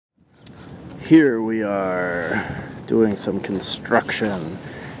Here we are doing some construction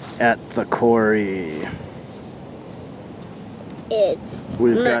at the quarry.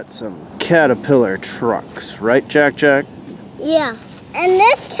 We've got some Caterpillar trucks, right, Jack Jack? Yeah. And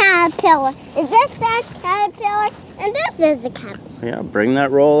this Caterpillar, is this that Caterpillar? And this is the Caterpillar. Yeah, bring that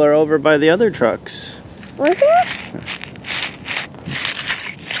roller over by the other trucks. Right here?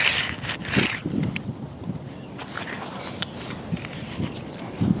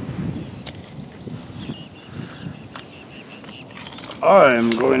 I'm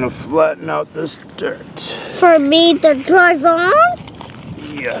going to flatten out this dirt. For me to drive on?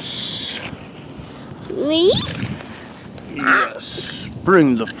 Yes. Me? Yes.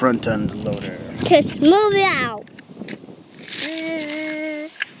 Bring the front end loader. Just move it out.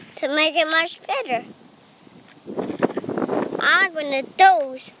 To make it much better. I'm going to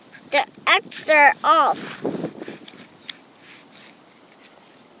dose the extra off.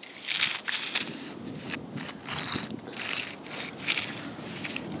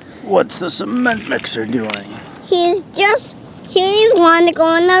 What's the cement mixer doing? He's want to go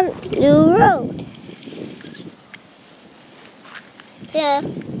on a new road. To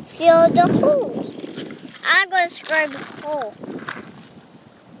fill the hole. I'm going to scrape the hole.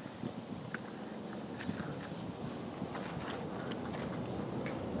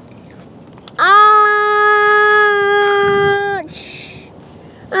 Ouch!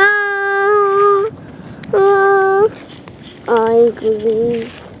 I'm going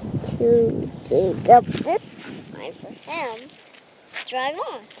to take up this line for him to drive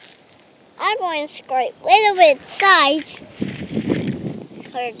on. I'm going to scrape a little bit sides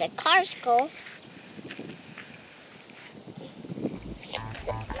where the cars go.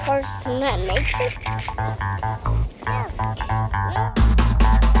 The horse cement makes it. Yeah.